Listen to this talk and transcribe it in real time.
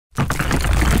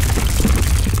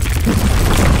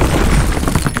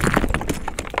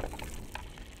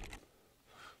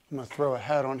going to throw a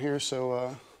hat on here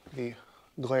so the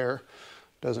glare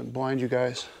doesn't blind you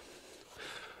guys.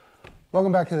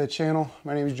 Welcome back to the channel.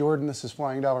 My name is Jordan. This is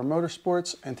Flying Dollar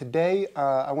Motorsports, and today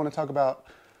I want to talk about,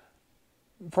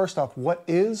 first off, what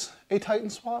is a Titan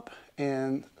swap,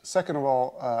 and second of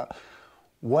all,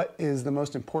 what is the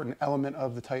most important element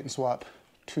of the Titan swap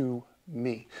to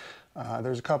me.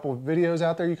 There's a couple of videos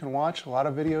out there you can watch, a lot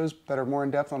of videos that are more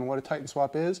in depth on what a Titan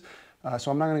swap is.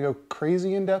 So I'm not going to go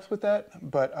crazy in depth with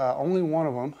that, but only one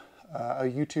of them, a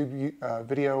YouTube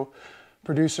video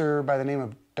producer by the name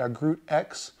of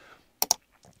X,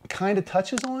 kind of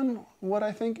touches on what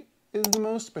I think is the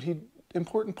most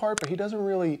important part, but he doesn't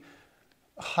really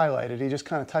highlight it. He just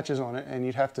kind of touches on it, and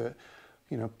you'd have to,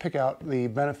 pick out the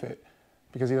benefit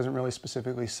because he doesn't really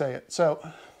specifically say it. So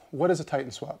what is a Titan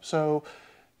swap? So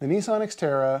the Nissan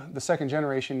Xterra, the second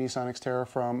generation Nissan Xterra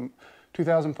from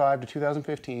 2005 to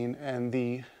 2015, and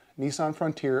the Nissan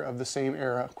Frontier of the same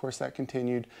era, of course that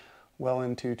continued well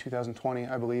into 2020,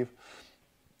 I believe,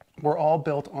 were all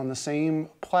built on the same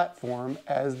platform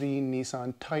as the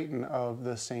Nissan Titan of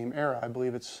the same era. I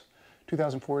believe it's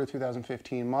 2004 to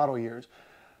 2015 model years.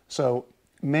 So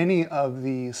many of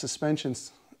the suspension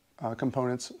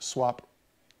components swap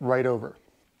right over.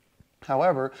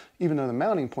 However, even though the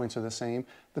mounting points are the same,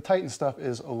 the Titan stuff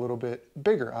is a little bit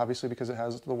bigger, obviously because it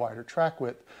has the wider track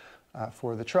width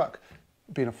for the truck,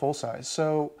 being a full size.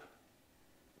 So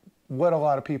what a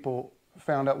lot of people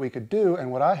found out we could do,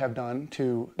 and what I have done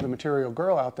to the material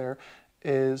girl out there,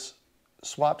 is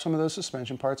swap some of those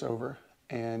suspension parts over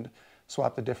and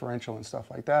swap the differential and stuff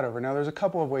like that over. Now there's a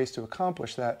couple of ways to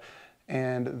accomplish that,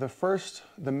 and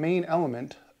the main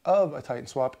element of a Titan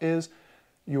swap is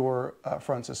your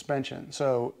front suspension.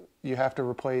 So you have to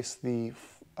replace the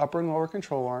upper and lower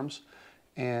control arms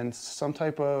and some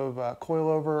type of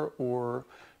coilover or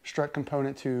strut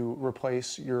component to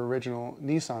replace your original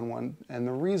Nissan one. And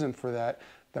the reason for that,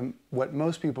 what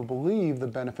most people believe the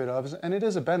benefit of, and it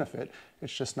is a benefit,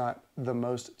 it's just not the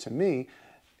most to me,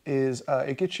 is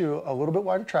it gets you a little bit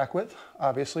wider track width.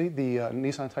 Obviously the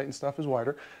Nissan Titan stuff is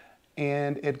wider,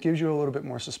 and it gives you a little bit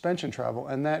more suspension travel,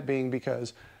 and that being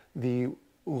because the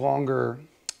longer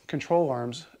control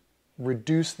arms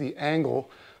reduce the angle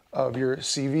of your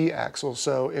CV axle.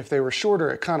 So if they were shorter,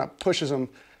 it kind of pushes them,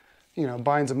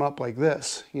 binds them up like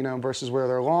this, versus where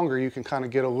they're longer, you can kind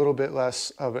of get a little bit less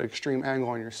of an extreme angle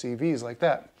on your CVs like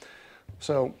that.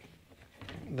 So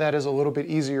that is a little bit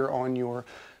easier on your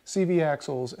CV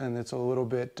axles, and it's a little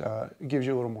bit, gives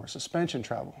you a little more suspension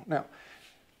travel. Now,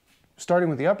 starting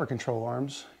with the upper control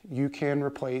arms, you can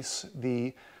replace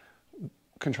the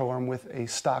control arm with a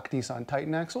stock Nissan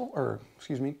Titan axle, or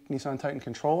excuse me, Nissan Titan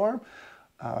control arm.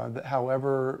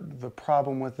 However, the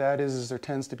problem with that is there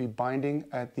tends to be binding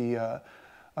at the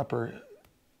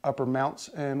upper mounts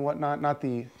and whatnot, not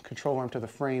the control arm to the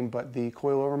frame, but the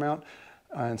coilover mount,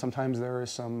 and sometimes there is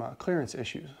some clearance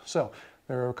issues. So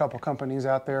there are a couple companies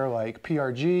out there like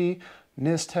PRG,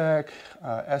 Nistec,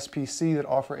 SPC that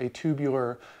offer a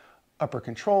tubular upper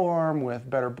control arm with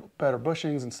better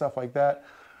bushings and stuff like that.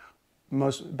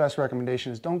 Best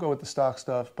recommendation is don't go with the stock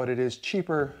stuff, but it is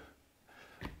cheaper,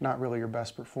 not really your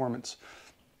best performance.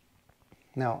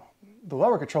 Now, the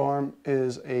lower control arm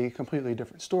is a completely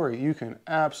different story. You can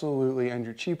absolutely, and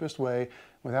your cheapest way,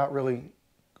 without really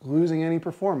losing any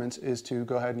performance, is to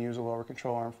go ahead and use a lower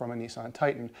control arm from a Nissan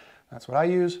Titan. That's what I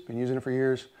use, been using it for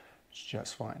years, it's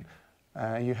just fine.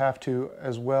 You have to,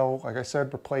 as well, like I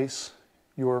said, replace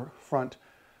your front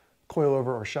coilover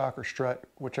or shock or strut,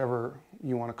 whichever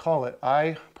you want to call it.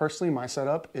 I personally, my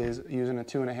setup is using a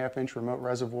 2.5-inch remote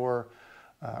reservoir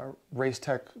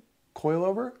Racetech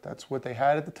coilover. That's what they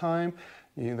had at the time.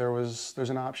 There's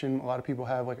an option. A lot of people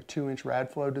have like a 2-inch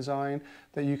Radflow design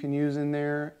that you can use in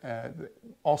there.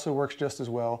 Also works just as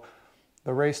well.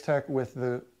 The Racetech with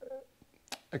the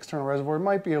external reservoir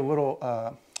might be a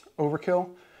little overkill,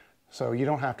 so you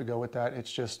don't have to go with that.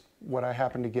 It's just what I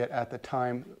happened to get at the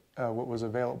time, what was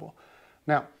available.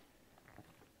 Now,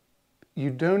 you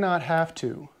do not have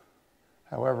to,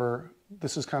 however,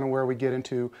 this is kind of where we get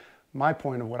into my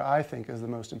point of what I think is the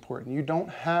most important. You don't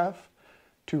have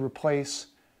to replace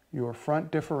your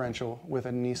front differential with a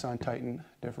Nissan Titan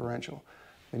differential.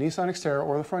 The Nissan Xterra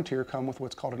or the Frontier come with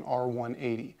what's called an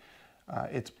R180.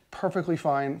 It's perfectly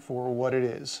fine for what it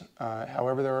is.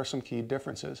 However, there are some key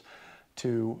differences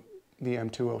to the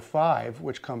M205,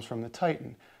 which comes from the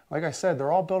Titan. Like I said,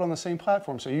 they're all built on the same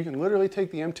platform, so you can literally take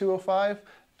the M205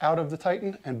 out of the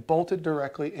Titan and bolt it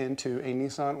directly into a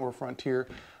Nissan or Frontier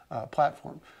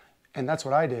platform. And that's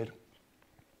what I did.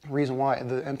 The reason why,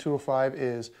 the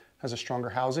M205 has a stronger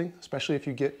housing, especially if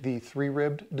you get the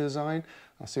 3-ribbed design.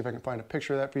 I'll see if I can find a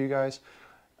picture of that for you guys.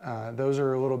 Those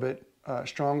are a little bit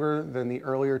stronger than the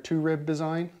earlier 2-rib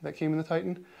design that came in the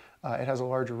Titan. It has a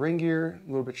larger ring gear, a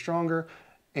little bit stronger,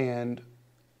 and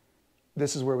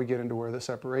this is where we get into where the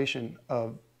separation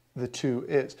of the two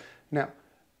is. Now,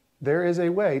 there is a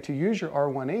way to use your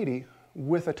R180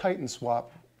 with a Titan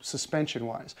swap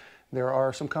suspension-wise. There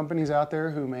are some companies out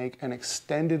there who make an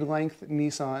extended length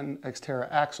Nissan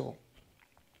Xterra axle.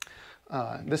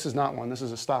 This is not one, this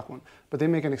is a stock one, but they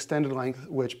make an extended length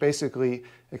which basically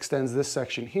extends this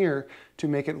section here to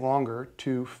make it longer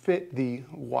to fit the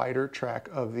wider track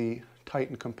of the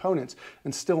Titan components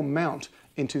and still mount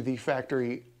into the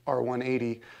factory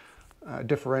R180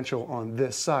 differential on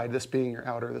this side, this being your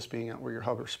outer, this being out where your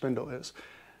hub or spindle is.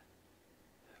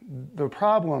 The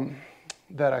problem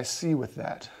that I see with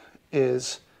that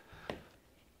is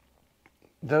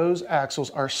those axles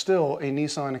are still a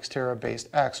Nissan Xterra based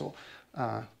axle.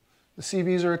 The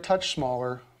CVs are a touch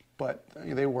smaller, but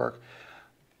they work.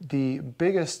 The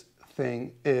biggest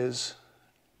thing is,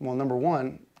 well, number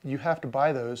one, you have to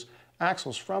buy those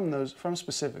axles from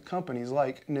specific companies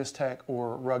like Nistec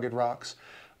or Rugged Rocks,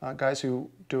 guys who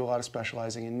do a lot of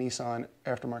specializing in Nissan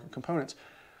aftermarket components.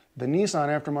 The Nissan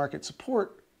aftermarket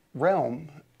support realm,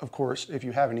 of course, if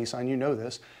you have a Nissan, you know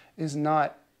this, is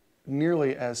not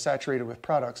nearly as saturated with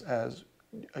products as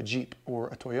a Jeep or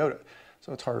a Toyota,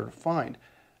 so it's harder to find.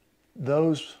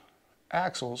 Those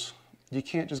axles, you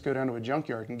can't just go down to a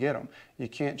junkyard and get them. You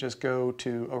can't just go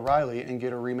to O'Reilly and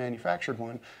get a remanufactured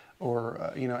one,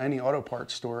 or any auto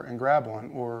parts store and grab one,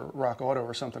 or Rock Auto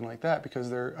or something like that, because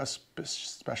they're a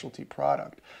specialty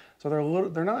product. So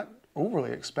they're not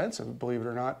overly expensive, believe it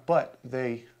or not, but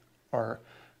they are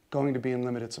going to be in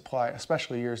limited supply,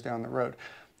 especially years down the road.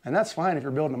 And that's fine if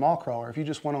you're building a mall crawler. If you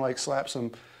just want to like slap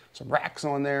some racks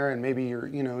on there and maybe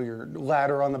your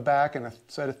ladder on the back and a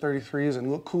set of 33s and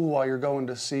look cool while you're going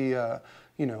to see the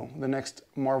next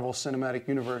Marvel Cinematic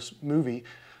Universe movie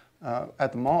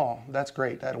at the mall, that's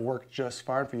great. That'll work just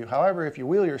fine for you. However, if you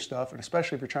wheel your stuff, and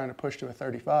especially if you're trying to push to a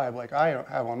 35 like I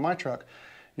have on my truck,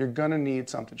 you're gonna need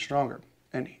something stronger.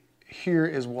 And here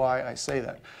is why I say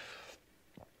that.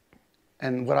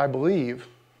 And what I believe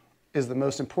is the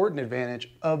most important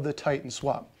advantage of the Titan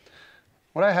swap.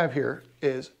 What I have here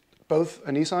is both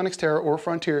a Nissan Xterra or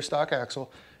Frontier stock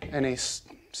axle and a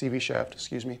CV shaft,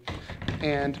 excuse me,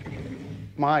 and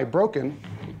my broken,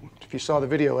 if you saw the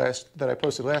video that I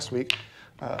posted last week,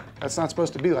 that's not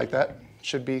supposed to be like that. It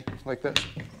should be like this,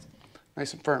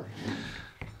 nice and firm,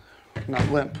 not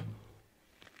limp.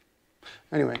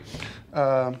 Anyway,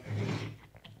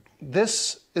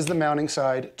 this is the mounting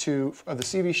side of the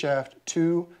CV shaft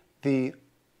to the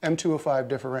M205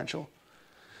 differential.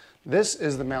 This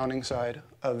is the mounting side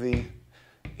of the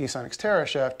Nissan Xterra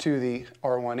shaft to the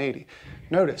R180.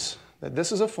 Notice that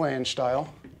this is a flange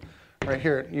style. Right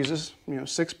here it uses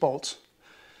 6 bolts,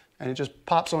 and it just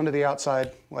pops onto the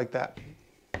outside like that.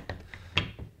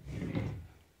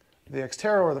 The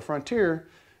Xterra or the Frontier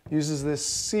uses this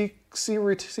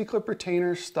C-clip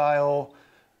retainer style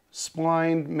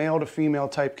splined male to female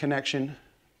type connection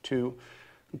to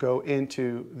go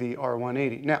into the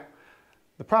R180. Now,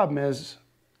 the problem is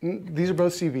these are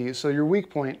both CVs, so your weak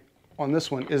point on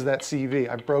this one is that CV.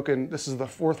 This is the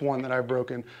 4th one that I've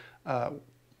broken. I'm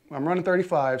running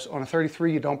 35s. On a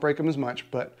 33, you don't break them as much,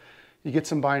 but you get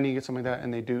some binding, you get something like that,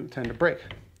 and they do tend to break.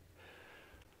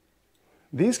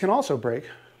 These can also break,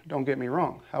 don't get me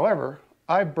wrong. However,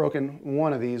 I've broken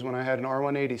one of these when I had an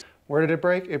R180. Where did it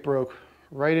break? It broke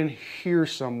right in here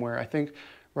somewhere. I think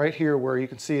right here where you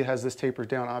can see it has this tapered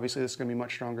down. Obviously, this is going to be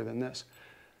much stronger than this.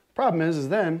 Problem is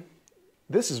then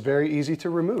this is very easy to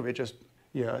remove. It just,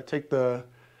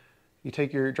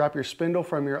 drop your spindle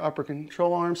from your upper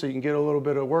control arm so you can get a little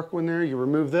bit of work in there. You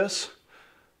remove this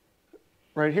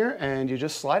right here and you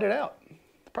just slide it out.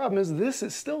 The problem is this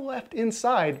is still left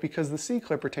inside because the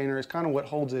C-clip retainer is kind of what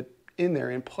holds it in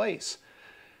there in place.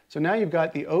 So now you've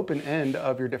got the open end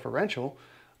of your differential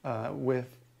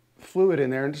with fluid in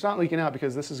there, and it's not leaking out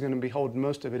because this is going to be holding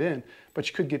most of it in, but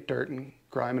you could get dirt and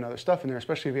grime and other stuff in there,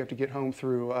 especially if you have to get home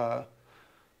through,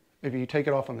 if you take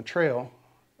it off on the trail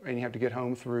and you have to get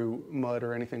home through mud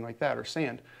or anything like that, or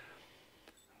sand.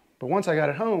 But once I got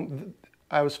it home,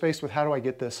 I was faced with how do I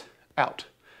get this out?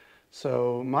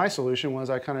 So my solution was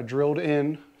I kind of drilled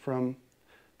in from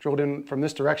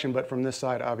this direction, but from this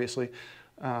side, obviously,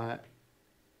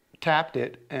 tapped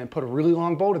it and put a really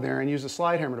long bolt in there and used a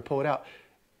slide hammer to pull it out.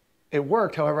 It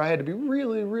worked, however, I had to be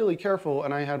really, really careful,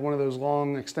 and I had one of those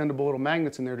long extendable little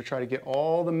magnets in there to try to get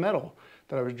all the metal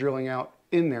that I was drilling out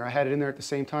in there. I had it in there at the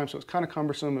same time, so it was kind of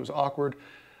cumbersome, it was awkward,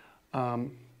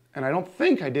 and I don't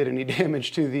think I did any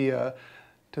damage to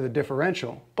to the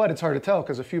differential, but it's hard to tell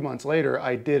because a few months later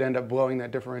I did end up blowing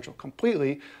that differential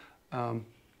completely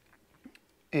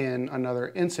in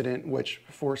another incident which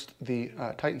forced the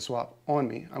Titan swap on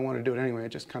me. I wanted to do it anyway, it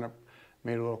just kind of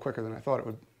made it a little quicker than I thought it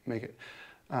would make it.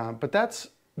 But that's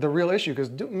the real issue, because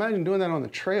imagine doing that on the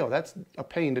trail. That's a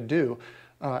pain to do,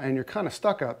 and you're kind of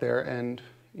stuck out there, and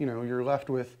you know, you're left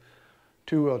with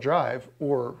two-wheel drive,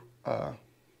 or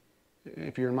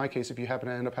if you're in my case, if you happen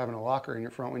to end up having a locker in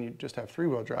your front when you just have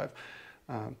three-wheel drive.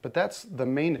 But that's the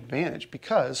main advantage,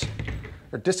 because,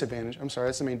 or disadvantage, I'm sorry,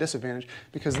 that's the main disadvantage,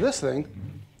 because this thing,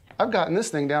 I've gotten this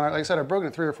thing down, like I said, I've broken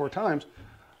it 3 or 4 times.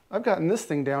 I've gotten this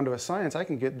thing down to a science. I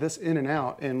can get this in and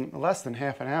out in less than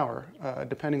half an hour,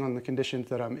 depending on the conditions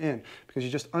that I'm in, because you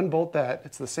just unbolt that.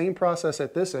 It's the same process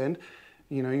at this end.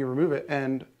 You know, you remove it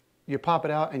and you pop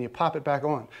it out and you pop it back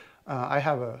on. I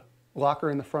have a locker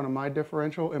in the front of my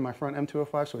differential in my front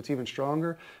M205, so it's even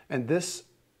stronger. And this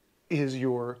is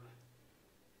your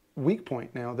weak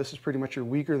point now. This is pretty much your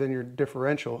weaker than your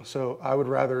differential. So I would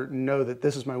rather know that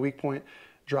this is my weak point,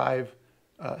 drive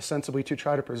sensibly to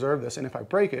try to preserve this. And if I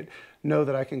break it, know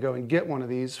that I can go and get one of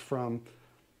these from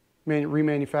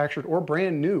remanufactured or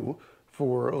brand new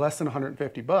for less than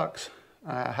 150 bucks.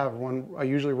 I have one, I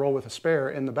usually roll with a spare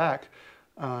in the back,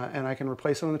 and I can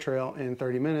replace it on the trail in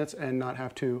 30 minutes and not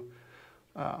have to,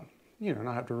 you know,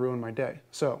 not have to ruin my day.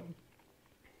 So,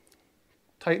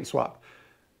 Titan swap.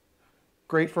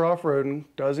 Great for off-roading,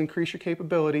 does increase your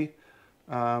capability,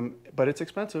 but it's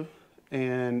expensive,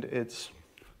 and it's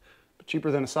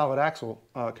cheaper than a solid axle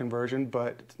conversion,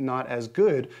 but it's not as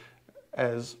good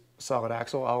as solid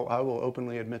axle. I will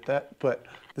openly admit that, but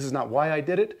this is not why I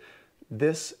did it.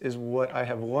 This is what I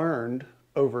have learned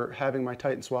over having my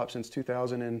Titan swap since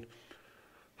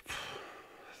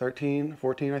 2013,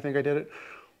 14, I think I did it.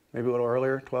 Maybe a little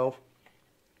earlier, 12.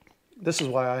 This is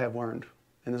why I have learned,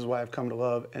 and this is why I've come to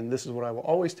love, and this is what I will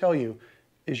always tell you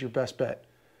is your best bet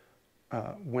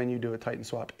when you do a Titan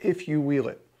swap, if you wheel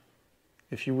it.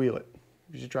 If you wheel it.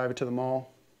 If you just drive it to the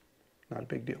mall, not a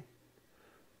big deal.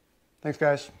 Thanks,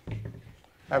 guys.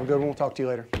 Have a good one. We'll talk to you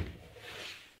later.